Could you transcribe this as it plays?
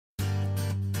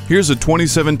Here's a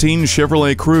 2017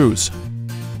 Chevrolet Cruze.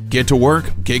 Get to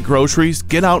work, get groceries,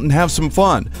 get out and have some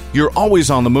fun. You're always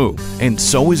on the move, and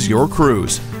so is your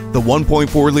Cruze. The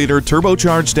 1.4-liter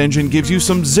turbocharged engine gives you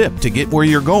some zip to get where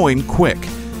you're going quick.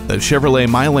 The Chevrolet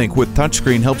MyLink with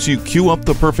touchscreen helps you cue up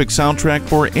the perfect soundtrack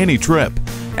for any trip.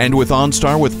 And with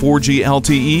OnStar with 4G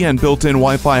LTE and built-in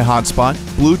Wi-Fi hotspot,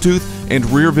 Bluetooth, and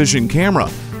rear vision camera,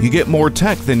 you get more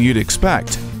tech than you'd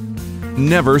expect.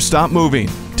 Never stop moving.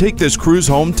 Take this Cruze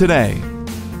home today.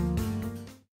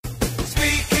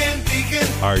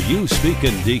 Are you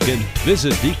speaking Deacon?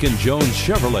 Visit Deacon Jones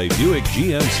Chevrolet Buick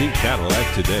GMC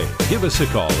Cadillac today. Give us a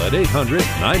call at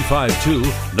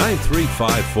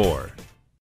 800-952-9354.